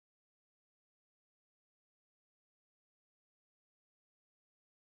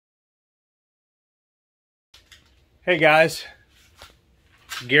Hey guys,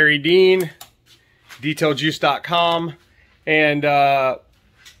 Garry Dean, DetailJuice.com, and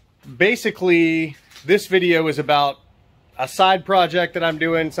basically this video is about a side project that I'm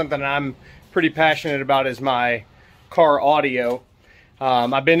doing, something I'm pretty passionate about is my car audio.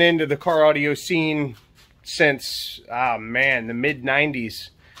 I've been into the car audio scene since, the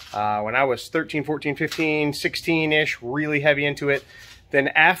mid-90s. When I was 13, 14, 15, 16-ish, really heavy into it. Then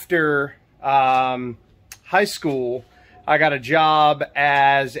after high school, I got a job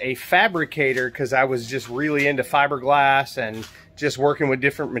as a fabricator because I was just really into fiberglass and just working with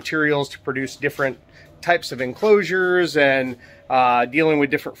different materials to produce different types of enclosures and dealing with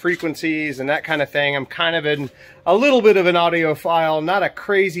different frequencies and that kind of thing. I'm kind of a little bit of an audiophile, not a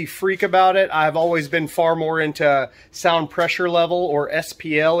crazy freak about it. I've always been far more into sound pressure level, or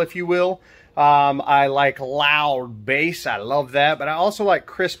SPL if you will. I like loud bass, I love that, but I also like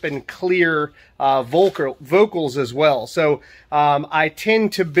crisp and clear vocals as well. So I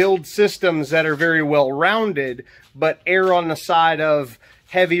tend to build systems that are very well rounded, but err on the side of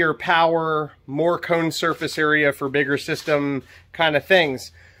heavier power, more cone surface area for bigger system kind of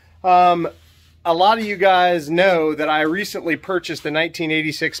things. A lot of you guys know that I recently purchased a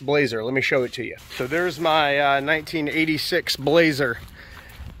 1986 Blazer. Let me show it to you. So there's my 1986 Blazer.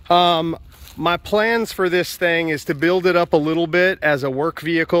 My plans for this thing is to build it up a little bit as a work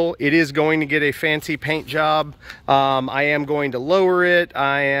vehicle. It is going to get a fancy paint job. I am going to lower it.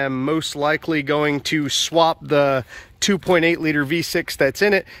 I am most likely going to swap the 2.8 liter V6 that's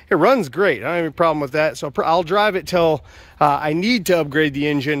in it. It runs great. I don't have any problem with that. So I'll drive it till I need to upgrade the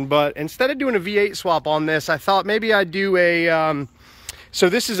engine. But instead of doing a V8 swap on this, I thought maybe I'd do a, so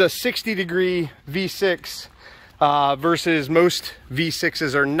this is a 60-degree V6. Versus most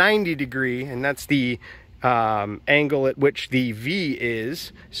V6s are 90 degree, and that's the angle at which the V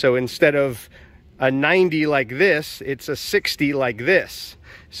is. So instead of a 90 like this, it's a 60 like this.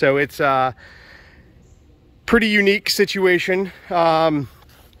 So it's a pretty unique situation. So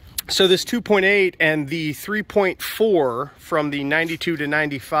this 2.8 and the 3.4 from the 92 to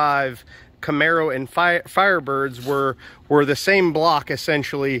 95 Camaro and Firebirds were the same block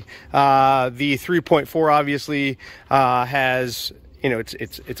essentially. The 3.4 obviously has, you know,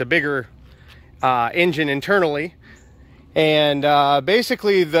 it's a bigger engine internally, and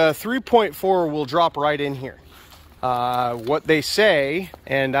basically the 3.4 will drop right in here. What they say,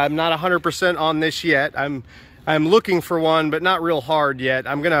 and I'm not 100% on this yet. I'm looking for one, but not real hard yet.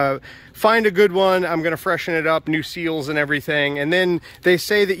 I'm gonna find a good one. I'm gonna freshen it up, new seals and everything. And then they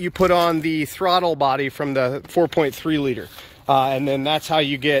say that you put on the throttle body from the 4.3 liter. And then that's how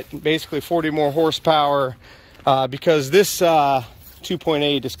you get basically 40 more horsepower, because this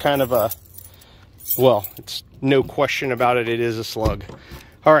 2.8 is kind of a, well, it's no question about it, it is a slug.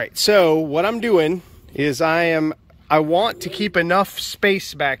 All right, so what I'm doing is I want to keep enough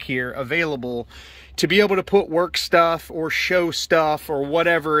space back here available to be able to put work stuff or show stuff or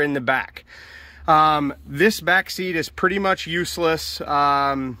whatever in the back. This back seat is pretty much useless.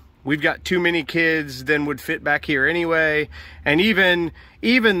 We've got too many kids than would fit back here anyway. And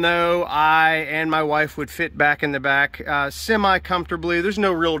even though I and my wife would fit back in the back semi-comfortably, there's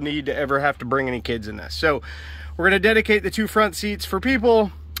no real need to ever have to bring any kids in this. So we're gonna dedicate the two front seats for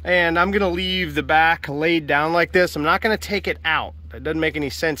people, and I'm gonna leave the back laid down like this. I'm not gonna take it out. It doesn't make any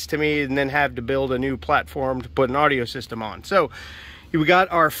sense to me, and then have to build a new platform to put an audio system on. So we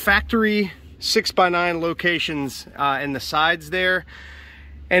got our factory 6x9 locations in the sides there.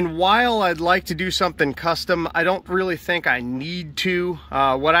 And while I'd like to do something custom, I don't really think I need to.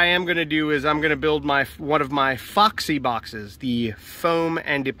 What I am gonna do is I'm gonna build one of my Foxy boxes, the foam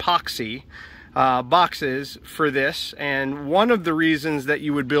and epoxy boxes for this. And one of the reasons that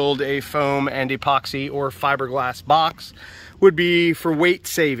you would build a foam and epoxy or fiberglass box would be for weight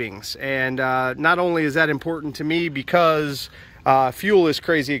savings. And not only is that important to me because fuel is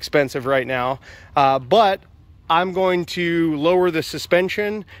crazy expensive right now, but I'm going to lower the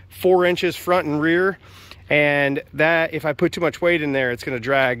suspension 4 inches front and rear, and that if I put too much weight in there, it's going to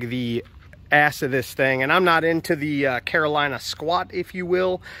drag the ass of this thing. And I'm not into the Carolina squat, if you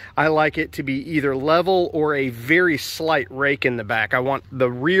will. I like it to be either level or a very slight rake in the back. I want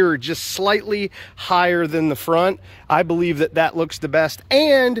the rear just slightly higher than the front. I believe that that looks the best,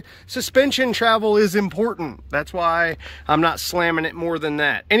 and suspension travel is important. That's why I'm not slamming it more than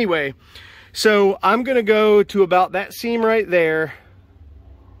that. Anyway, so I'm gonna go to about that seam right there.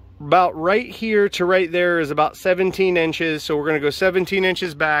 About right here to right there is about 17 inches. So we're gonna go 17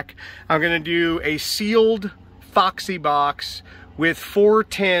 inches back. I'm gonna do a sealed Foxy box with 4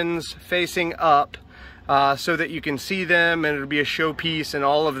 tins facing up. so that you can see them and it'll be a showpiece and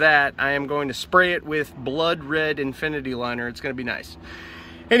all of that. I am going to spray it with blood red infinity liner. It's going to be nice.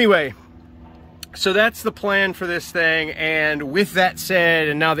 Anyway, so that's the plan for this thing. And with that said,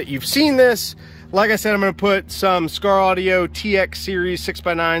 and now that you've seen this, like I said, I'm going to put some Scar Audio TX Series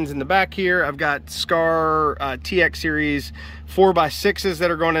 6x9s in the back here. I've got Scar TX Series 4x6s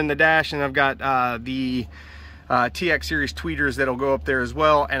that are going in the dash, and I've got the TX Series tweeters that'll go up there as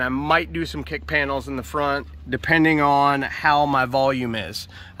well. And I might do some kick panels in the front, depending on how my volume is.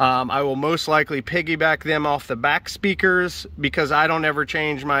 I will most likely piggyback them off the back speakers because I don't ever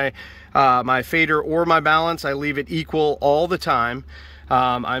change my my fader or my balance. I leave it equal all the time.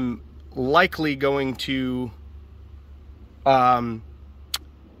 I'm likely going to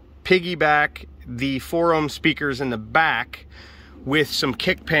piggyback the 4-ohm speakers in the back with some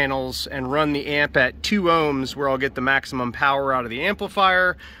kick panels and run the amp at 2 ohms where I'll get the maximum power out of the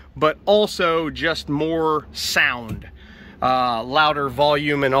amplifier, but also just more sound, louder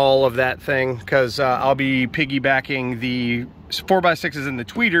volume and all of that thing, because I'll be piggybacking the 4x6s and the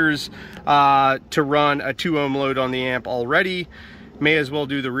tweeters to run a 2 ohm load on the amp already. May as well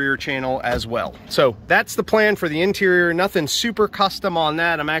do the rear channel as well. So that's the plan for the interior. Nothing super custom on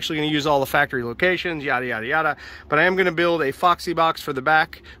that. I'm actually going to use all the factory locations, yada, yada, yada. But I am going to build a Foxy box for the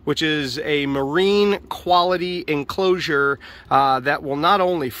back, which is a marine quality enclosure that will not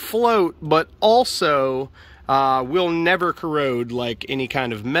only float, but also will never corrode like any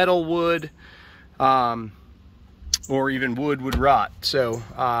kind of metal would. Or even wood would rot. So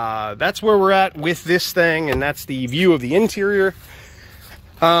that's where we're at with this thing, and that's the view of the interior.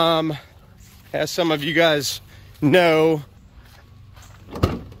 As some of you guys know,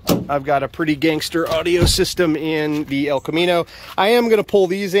 I've got a pretty gangster audio system in the El Camino. I am going to pull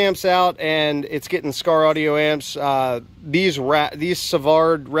these amps out, and it's getting Scar Audio amps. These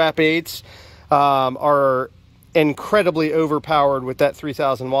Savard Rap 8s are incredibly overpowered with that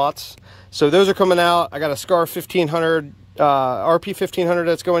 3000 watts. So those are coming out. I got a Scar 1500, RP 1500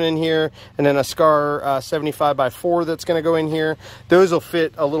 that's going in here, and then a Scar 75x4 that's going to go in here. Those will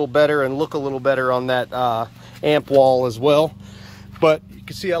fit a little better and look a little better on that amp wall as well. But you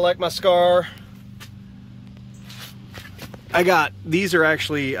can see I like my Scar. These are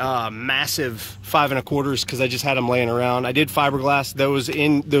actually massive 5 1/4s because I just had them laying around. I did fiberglass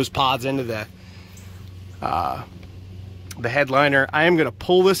those pods into the headliner. I am going to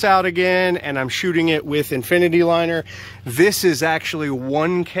pull this out again, and I'm shooting it with infinity liner. This is actually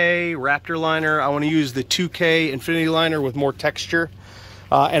 1K Raptor liner. I want to use the 2K infinity liner with more texture,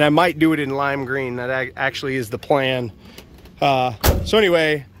 and I might do it in lime green. That actually is the plan. So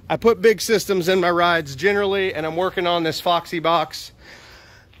anyway, I put big systems in my rides generally, and I'm working on this Foxy box.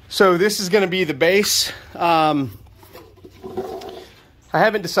 So this is going to be the base. I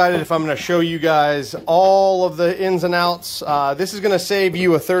haven't decided if I'm going to show you guys all of the ins and outs. This is going to save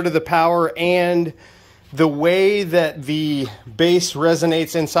you 1/3 of the power, and the way that the bass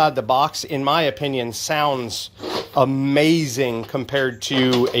resonates inside the box, in my opinion, sounds amazing compared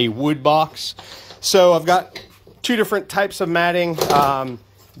to a wood box. So I've got 2 different types of matting.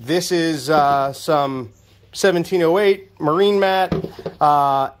 This is some 1708 marine mat,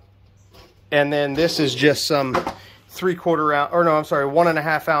 and then this is just some 3/4 ounce, or no, I'm sorry,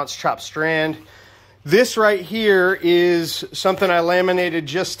 1.5 ounce chopped strand. This right here is something I laminated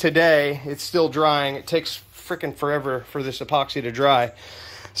just today. It's still drying. It takes freaking forever for this epoxy to dry.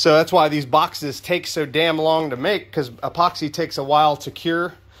 So that's why these boxes take so damn long to make, because epoxy takes a while to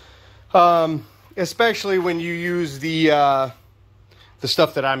cure. Especially when you use the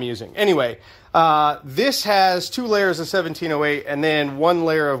stuff that I'm using. Anyway, this has 2 layers of 1708 and then 1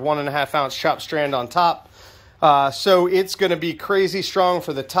 layer of 1.5 ounce chopped strand on top. So it's going to be crazy strong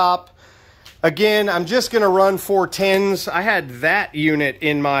for the top. Again, I'm just going to run 4 10s. I had that unit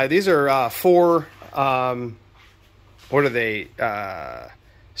in my, these are 4, what are they?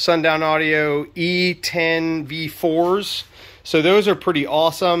 Sundown Audio E10 V4s. So those are pretty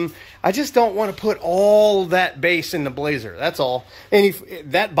awesome. I just don't want to put all that bass in the Blazer. That's all. And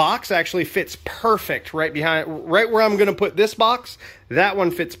that box actually fits perfect right behind, right where I'm going to put this box. That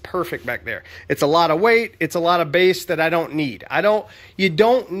one fits perfect back there. It's a lot of weight. It's a lot of bass that I don't need. You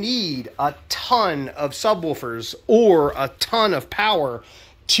don't need a ton of subwoofers or a ton of power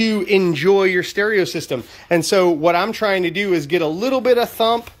to enjoy your stereo system. And so what I'm trying to do is get a little bit of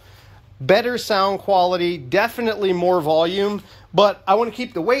thump, better sound quality, definitely more volume, but I want to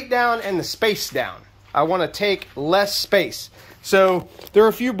keep the weight down and the space down. I want to take less space. So there are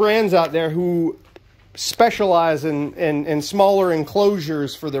a few brands out there who specialize in smaller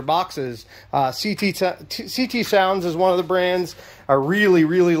enclosures for their boxes. CT Sounds is one of the brands. I really,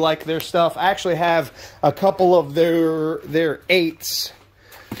 really like their stuff. I actually have a couple of their 8s.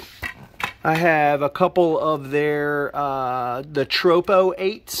 I have a couple of their the Tropo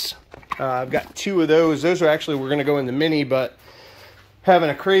 8s. I've got 2 of those. Those are actually, we're going to go in the Mini, but having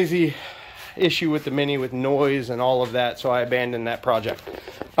a crazy issue with the Mini with noise and all of that, so I abandoned that project.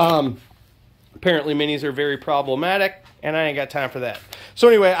 Apparently Minis are very problematic, and I ain't got time for that. So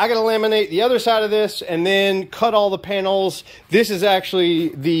anyway, I got to laminate the other side of this and then cut all the panels. This is actually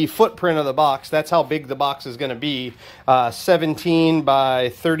the footprint of the box. That's how big the box is going to be. 17 by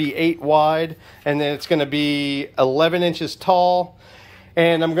 38 wide, and then it's going to be 11 inches tall.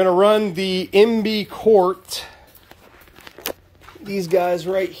 And I'm going to run the MB Quart, these guys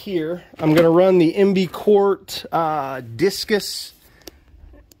right here. I'm going to run the MB Quart Discus.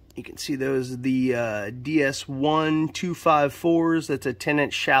 You can see those, the DS1 254s. That's a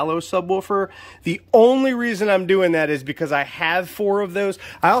 10-inch shallow subwoofer. The only reason I'm doing that is because I have 4 of those.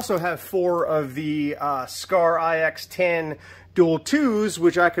 I also have 4 of the Scar IX10 Dual 2s,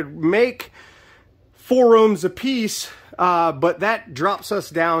 which I could make 4 ohms a piece, but that drops us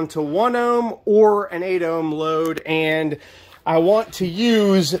down to 1 ohm or an 8 ohm load, and I want to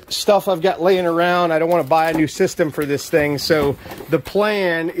use stuff I've got laying around. I don't want to buy a new system for this thing, so the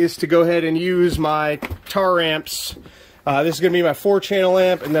plan is to go ahead and use my tar amps. This is going to be my 4-channel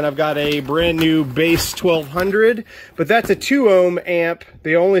amp, and then I've got a brand new base 1200, but that's a 2 ohm amp.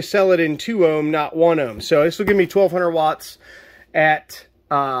 They only sell it in 2 ohm, not 1 ohm. So this will give me 1200 watts at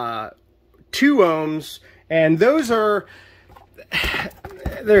 2 ohms, and those are,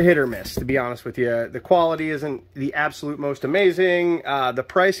 they're hit or miss, to be honest with you. The quality isn't the absolute most amazing. The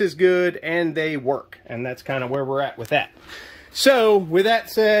price is good, and they work, and that's kind of where we're at with that. So with that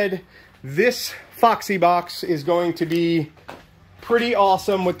said, this Foxy box is going to be pretty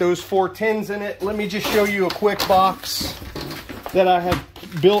awesome with those 4 tins in it. Let me just show you a quick box that I have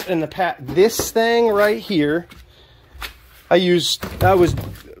built in the past. This thing right here, I was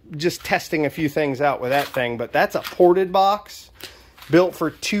just testing a few things out with that thing, but that's a ported box built for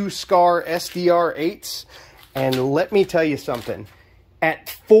 2 Scar SDR8s. And let me tell you something, at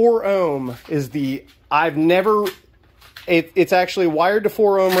 4 ohm is the, it's actually wired to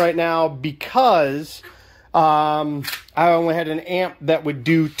 4 ohm right now because I only had an amp that would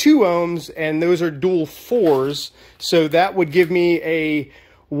do 2 ohms, and those are dual 4s. So that would give me a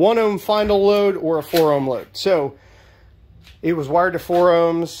 1 ohm final load or a 4 ohm load. So it was wired to 4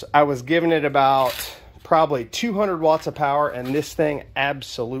 ohms. I was giving it about probably 200 watts of power, and this thing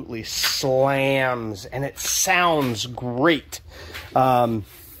absolutely slams, and it sounds great.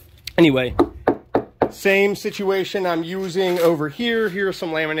 Anyway, same situation I'm using over here. Here are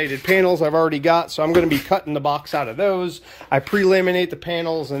some laminated panels I've already got, so I'm going to be cutting the box out of those. I pre-laminate the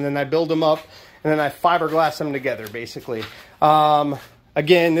panels, and then I build them up, and then I fiberglass them together, basically.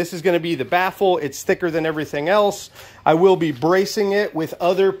 Again, this is going to be the baffle. It's thicker than everything else. I will be bracing it with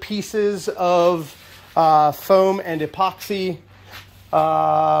other pieces of foam and epoxy.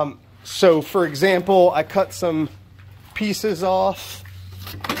 So for example, I cut some pieces off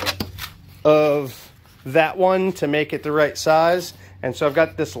of that one to make it the right size, and so I've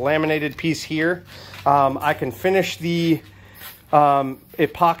got this laminated piece here. I can finish the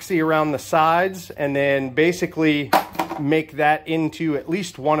epoxy around the sides and then basically make that into at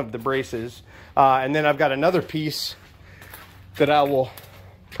least one of the braces, and then I've got another piece that I will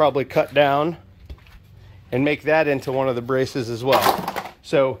probably cut down and make that into one of the braces as well.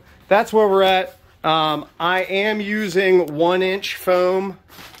 So that's where we're at. I am using 1-inch foam,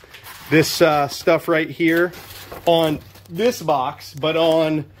 this stuff right here, on this box, but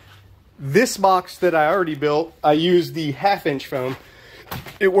on this box that I already built, I used the 1/2-inch foam.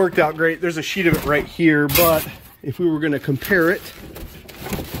 It worked out great. There's a sheet of it right here, but if we were going to compare it,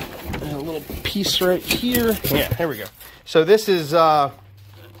 a little piece right here. Yeah, there we go. So this is the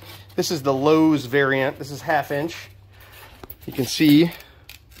Lowe's variant. This is 1/2-inch. You can see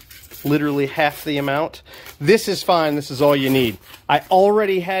literally half the amount. This is fine. This is all you need. I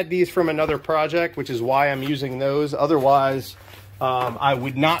already had these from another project, which is why I'm using those. Otherwise, I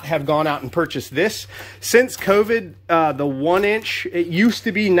would not have gone out and purchased this. Since COVID, the 1-inch, it used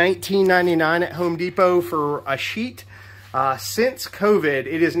to be $19.99 at Home Depot for a sheet. Since COVID,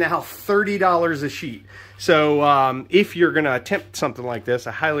 it is now $30 a sheet. So if you're going to attempt something like this,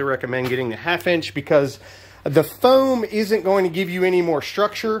 I highly recommend getting the 1/2-inch, because the foam isn't going to give you any more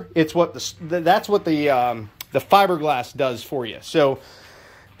structure. It's what that's what the fiberglass does for you. So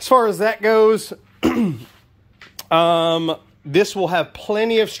as far as that goes, this will have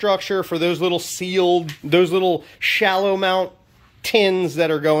plenty of structure for those little sealed, those little shallow mount tins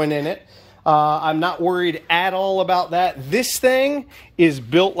that are going in it. I'm not worried at all about that. This thing is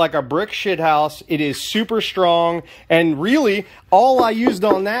built like a brick shit house. It is super strong, and really all I used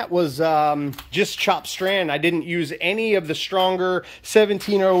on that was just chopped strand. I didn't use any of the stronger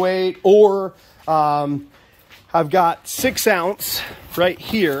 1708, or I've got 6 ounce right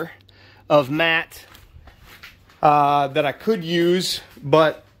here of mat that I could use,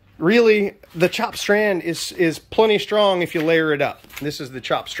 but really the chopped strand is plenty strong if you layer it up. This is the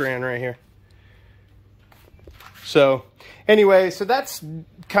chopped strand right here. So anyway, so that's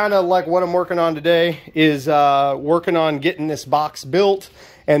kind of like what I'm working on today, is working on getting this box built.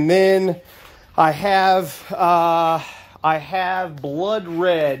 And then I have blood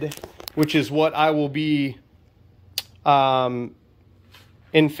red, which is what I will be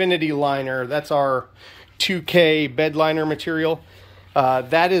infinity liner. That's our 2K bed liner material.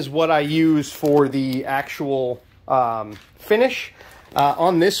 That is what I use for the actual finish.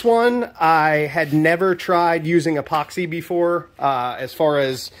 On this one, I had never tried using epoxy before, as far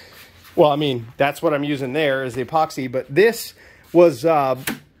as, well, I mean, that's what I'm using there is the epoxy, but this was, I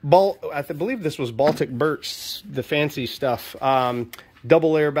believe this was Baltic Birch, the fancy stuff.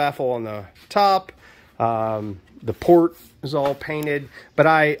 Double layer baffle on the top. The port is all painted, but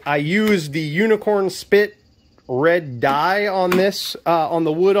I used the unicorn spit red dye on this, on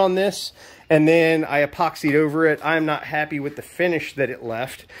the wood on this, and then I epoxied over it. I'm not happy with the finish that it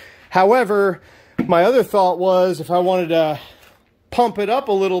left. However, my other thought was if I wanted to pump it up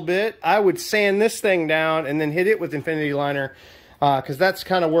a little bit, I would sand this thing down and then hit it with infinity liner, because that's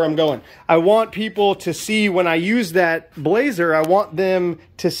kind of where I'm going. I want people to see when I use that blazer, I want them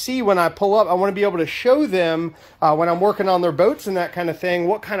to see when I pull up. I want to be able to show them when I'm working on their boats and that kind of thing,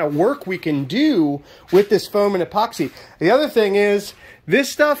 what kind of work we can do with this foam and epoxy. The other thing is,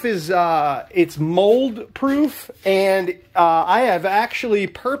 this stuff is, it's mold proof, and I have actually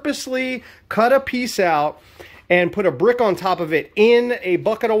purposely cut a piece out and put a brick on top of it in a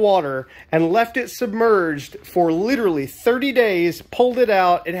bucket of water and left it submerged for literally 30 days, pulled it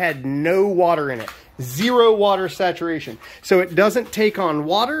out. It had no water in it, 0 water saturation. So it doesn't take on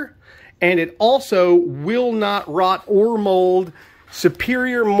water, and it also will not rot or mold.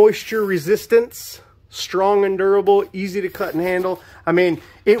 Superior moisture resistance, strong and durable, easy to cut and handle. I mean,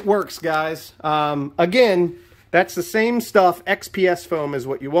 it works, guys. Again, that's the same stuff. XPS foam is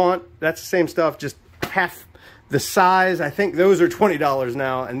what you want. That's the same stuff, just half the size. I think those are $20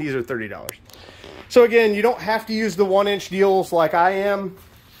 now, and these are $30. So again, you don't have to use the 1-inch deals like I am.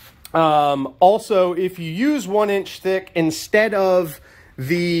 Also, if you use 1-inch thick instead of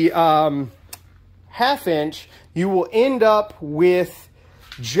the 1/2 inch, you will end up with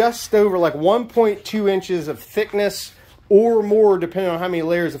just over like 1.2 inches of thickness or more, depending on how many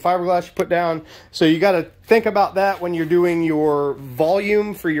layers of fiberglass you put down. So you got to think about that when you're doing your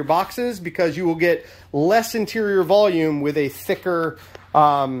volume for your boxes, because you will get less interior volume with a thicker,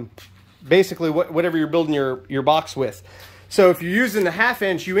 basically whatever you're building your box with. So if you're using the 1/2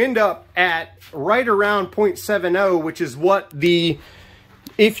 inch, you end up at right around 0.70, which is what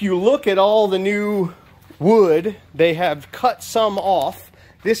if you look at all the new wood, they have cut some off.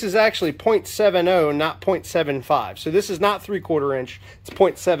 This is actually 0.70, not 0.75. So this is not 3/4 inch, it's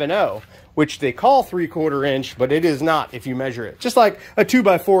 0.70, which they call 3/4 inch, but it is not if you measure it. Just like a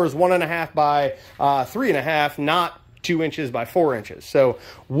 2x4 is 1.5 by 3.5, not 2 inches by 4 inches. So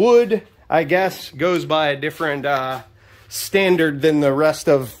wood, I guess, goes by a different standard than the rest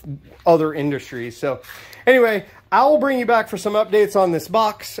of other industries. So anyway, I will bring you back for some updates on this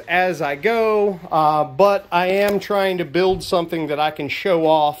box as I go, but I am trying to build something that I can show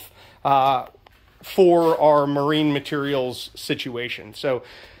off for our marine materials situation. So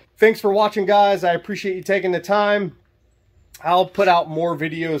thanks for watching, guys. I appreciate you taking the time. I'll put out more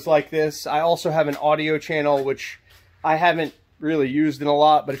videos like this. I also have an audio channel, which I haven't really used in a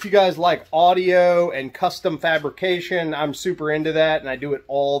lot, but if you guys like audio and custom fabrication, I'm super into that, and I do it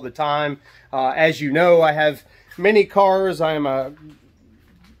all the time. As you know, I have many cars. I am a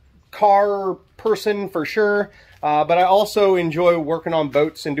car person for sure, but I also enjoy working on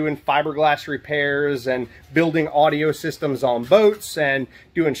boats and doing fiberglass repairs and building audio systems on boats and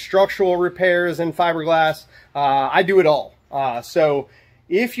doing structural repairs in fiberglass. I do it all. So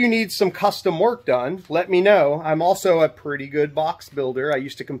if you need some custom work done, let me know. I'm also a pretty good box builder. I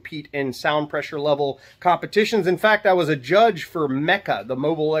used to compete in sound pressure level competitions. In fact, I was a judge for MECA, the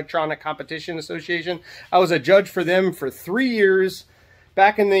Mobile Electronic Competition Association. I was a judge for them for 3 years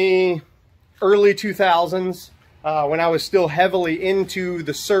back in the early 2000s. when I was still heavily into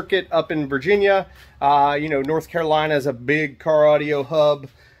the circuit up in Virginia. You know, North Carolina is a big car audio hub,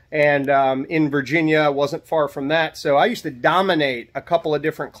 and in Virginia wasn't far from that. So I used to dominate a couple of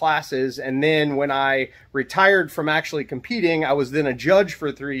different classes, and then when I retired from actually competing, I was then a judge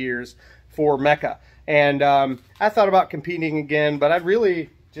for 3 years for Mecca. And I thought about competing again, but I'd really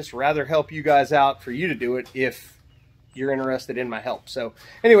just rather help you guys out for you to do it if you're interested in my help. So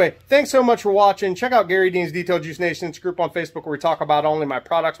anyway, thanks so much for watching. Check out Garry Dean's Detail Juice Nation. It's a group on Facebook where we talk about only my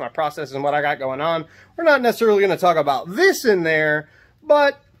products, my processes, and what I got going on. We're not necessarily going to talk about this in there,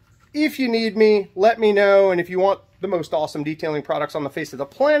 but if you need me, let me know. And if you want the most awesome detailing products on the face of the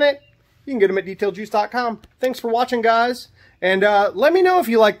planet, you can get them at detailjuice.com. Thanks for watching, guys. And let me know if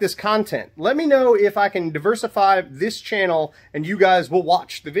you like this content. Let me know if I can diversify this channel and you guys will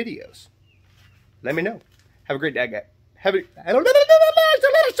watch the videos. Let me know. Have a great day, guys. Have a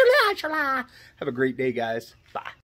great day, guys. Bye.